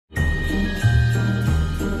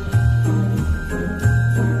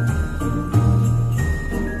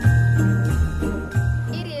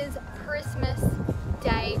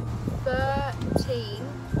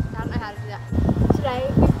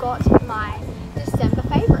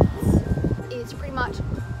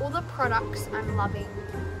products I'm loving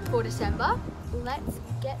for December. Let's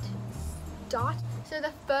get started. So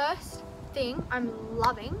the first thing I'm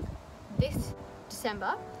loving this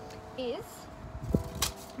December is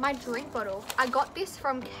my drink bottle. I got this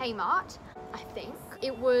from Kmart, I think.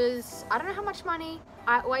 It was, I don't know how much money.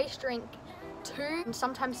 I always drink 2 and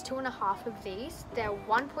sometimes 2.5 of these. They're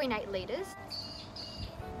 1.8 litres.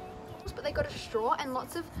 But they got a straw, and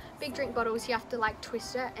lots of big drink bottles you have to like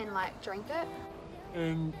twist it and like drink it.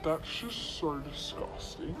 And that's just so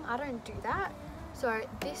disgusting. I don't do that. So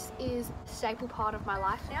this is a staple part of my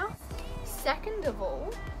life now. Second of all,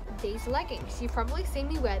 these leggings. You've probably seen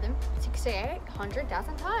me wear them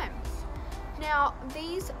 600,000 times. Now,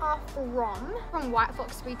 these are from White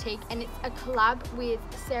Fox Boutique, and it's a collab with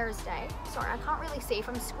Sarah's Day. Sorry, I can't really see. If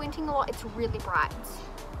I'm squinting a lot, it's really bright. It's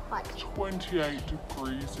like 28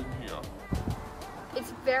 degrees in here.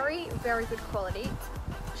 It's very, very good quality.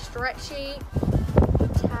 It's stretchy,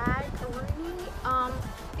 tag, roomy.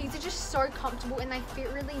 These are just so comfortable and they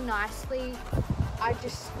fit really nicely. I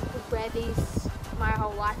just would wear these my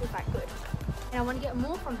whole life if I could. And I want to get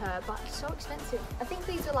more from her, but it's so expensive. I think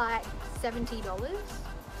these are like $70.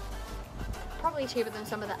 Probably cheaper than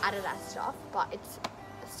some of the Adidas stuff, but it's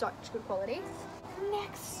such good quality.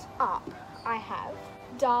 Next up, I have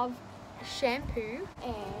Dove shampoo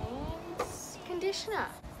and conditioner.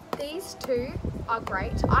 These two are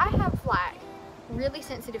great. I have like really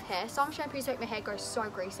sensitive hair. Some shampoos make my hair go so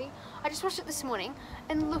greasy. I just washed it this morning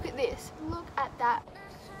and look at this. Look at that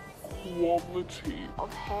quality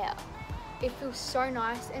of hair. It feels so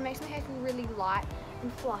nice. It makes my hair feel really light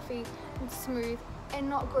and fluffy and smooth and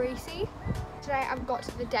not greasy. Today I've got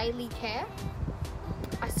the daily care.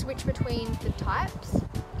 I switch between the types.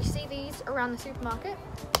 You see these around the supermarket?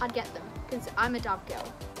 I'd get them because I'm a Dove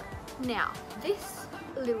girl. Now, this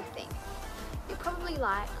little thing, you're probably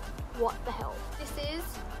like, what the hell? This is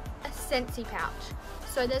a Scentsy pouch.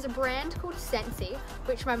 So there's a brand called Scentsy,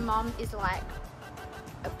 which my mum is like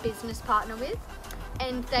a business partner with.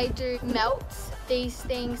 And they do melts, these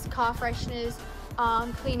things, car fresheners,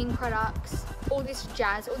 cleaning products, all this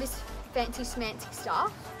jazz, all this fancy smancy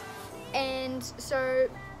stuff. And so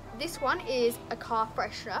this one is a car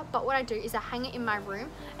freshener, but what I do is I hang it in my room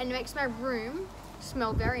and it makes my room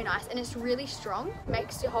smell very nice, and it's really strong,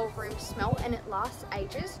 makes your whole room smell, and it lasts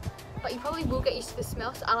ages. But you probably will get used to the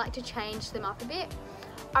smell, so I like to change them up a bit.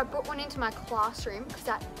 I brought one into my classroom because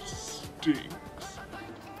that stinks.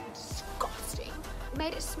 Disgusting.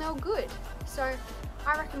 Made it smell good. So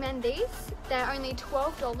I recommend these. They're only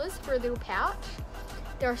 $12 for a little pouch.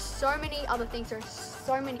 There are so many other things. There are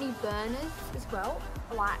so many burners as well.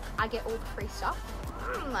 Like, I get all the free stuff.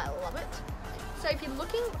 I love it. So if you're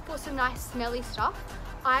looking for some nice smelly stuff,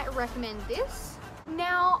 I recommend this.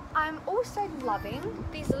 Now, I'm also loving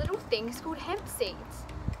these little things called hemp seeds.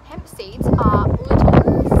 Hemp seeds are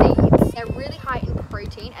little seeds. They're really high in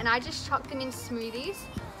protein, and I just chuck them in smoothies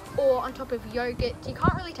or on top of yogurt. You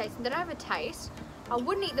can't really taste them. They don't have a taste. I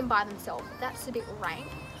wouldn't eat them by themselves. That's a bit rank.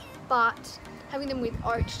 But having them with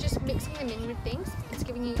oats, just mixing them in with things, it's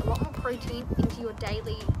giving you a lot more protein into your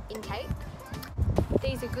daily intake.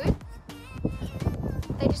 These are good.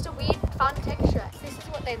 They're just a weird, fun texture. This is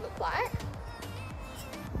what they look like.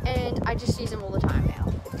 And I just use them all the time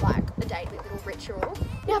now. It's like a daily little ritual.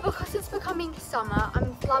 Now, because it's becoming summer,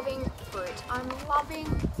 I'm loving fruit. I'm loving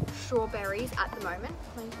strawberries at the moment.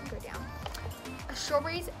 Let me go down.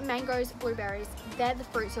 Strawberries, mangoes, blueberries, they're the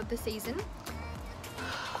fruits of the season.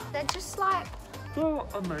 They're just like the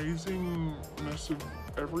amazingness of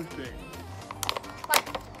everything. Like,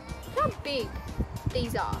 look how big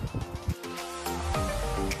these are.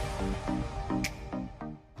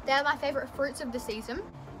 They're my favourite fruits of the season.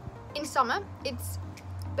 In summer, it's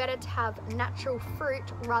better to have natural fruit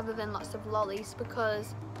rather than lots of lollies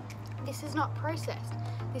because this is not processed.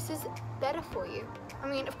 This is better for you. I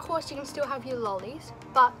mean, of course you can still have your lollies,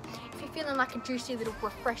 but if you're feeling like a juicy little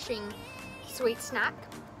refreshing sweet snack,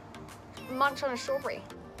 munch on a strawberry.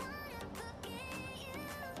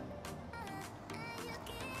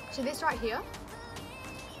 So this right here,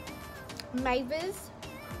 FAVS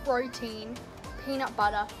protein peanut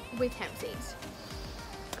butter with hemp seeds.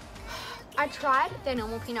 I tried their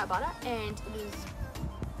normal peanut butter and it was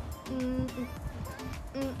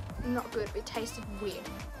not good. It tasted weird.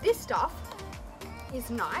 This stuff is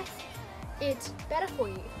nice. It's better for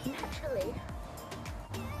you naturally.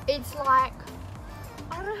 It's like,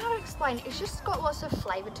 I don't know how to explain it. It's just got lots of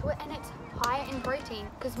flavor to it and it's higher in protein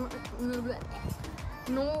because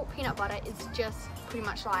normal peanut butter is just pretty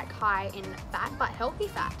much like high in fat, but healthy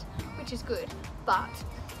fat, which is good. But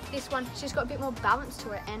This one, it's just got a bit more balance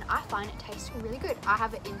to it, and I find it tastes really good. I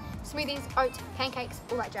have it in smoothies, oats, pancakes,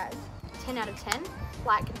 all that jazz. 10 out of 10.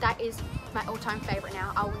 Like, that is my all-time favorite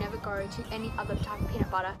now. I will never go to any other type of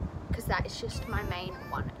peanut butter because that is just my main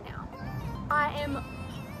one now. I am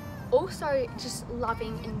also just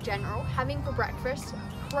loving, in general, having for breakfast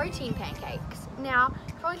protein pancakes. Now,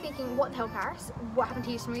 you're probably thinking, what the hell, Paris? What happened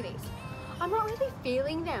to your smoothies? I'm not really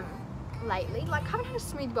feeling them lately. Like, I haven't had a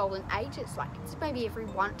smoothie bowl in ages. Like, it's maybe every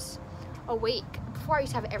once a week. Before, I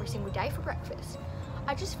used to have it every single day for breakfast.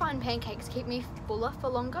 I just find pancakes keep me fuller for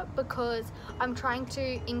longer because I'm trying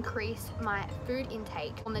to increase my food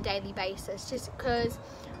intake on the daily basis, just because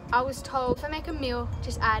I was told if I make a meal,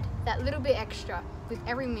 just add that little bit extra with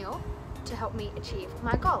every meal to help me achieve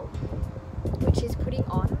my goal, which is putting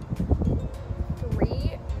on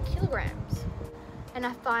 3 kilograms. And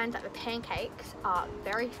I find that the pancakes are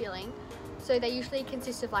very filling. So they usually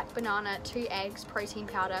consist of like banana, 2 eggs, protein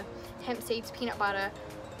powder, hemp seeds, peanut butter,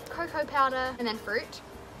 cocoa powder, and then fruit.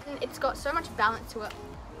 And it's got so much balance to it.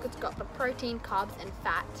 It's got the protein, carbs, and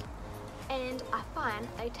fat. And I find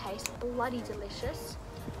they taste bloody delicious.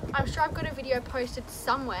 I'm sure I've got a video posted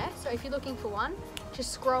somewhere, so if you're looking for one,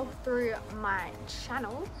 just scroll through my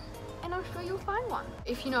channel and I'm sure you'll find one.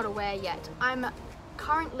 If you're not aware yet, I'm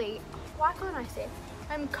currently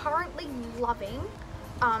loving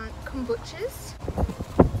kombuchas.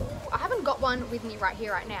 I haven't got one with me right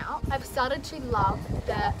here right now. I've started to love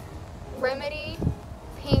the Remedy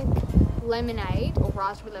pink lemonade, or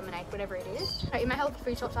raspberry lemonade, whatever it is. In my healthy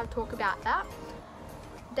food shops, I've talked about that.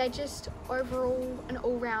 They're just overall an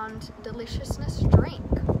all-round deliciousness drink.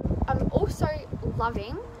 I'm also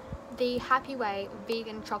loving the Happy Way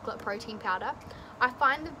vegan chocolate protein powder. I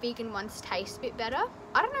find the vegan ones taste a bit better.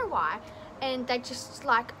 I don't know why. And they're just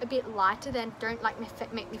like a bit lighter, than don't like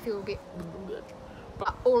make me feel a bit good.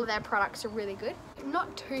 But all of their products are really good.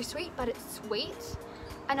 Not too sweet, but it's sweet.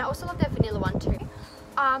 And I also love their vanilla one too.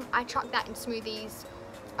 I chuck that in smoothies,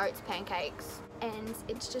 oats, pancakes, and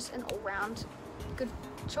it's just an all-round good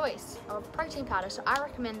choice of protein powder. So I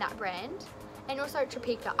recommend that brand. And also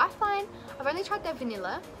Topeka. I find I've only tried their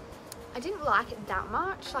vanilla. I didn't like it that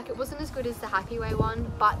much. Like, it wasn't as good as the Happy Way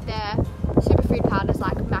one, but their superfood powders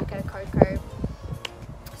like maca, cocoa,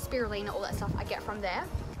 spirulina, all that stuff I get from there.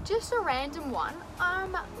 Just a random one,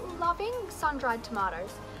 I'm loving sun-dried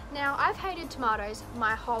tomatoes. Now, I've hated tomatoes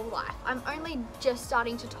my whole life. I'm only just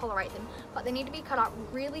starting to tolerate them, but they need to be cut up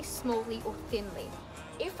really smallly or thinly.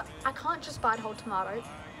 If I can't just buy a whole tomato,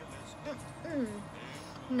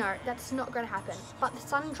 no, that's not going to happen. But the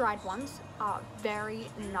sun-dried ones are very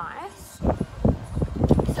nice.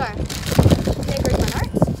 So, there goes my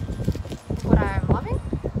notes, what I am loving.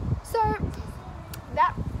 So,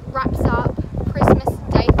 that wraps up Christmas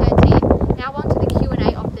Day 13. Now on to the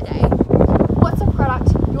Q&A of the day. What's a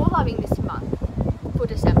product you're loving this month for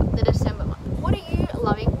December, the December month? What are you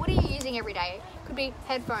loving? What are you using every day? Could be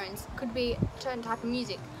headphones, could be a certain type of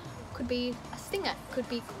music, could be a singer, could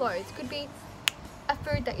be clothes, could be a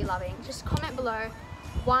food that you're loving. Just comment below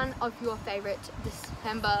one of your favorite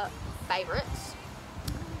December favorites.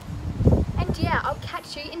 And yeah, I'll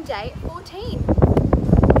catch you in day 14.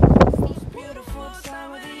 Beautiful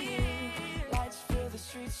time of the year, lights fill the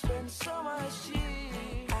streets, spend so much cheer.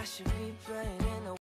 I should be playing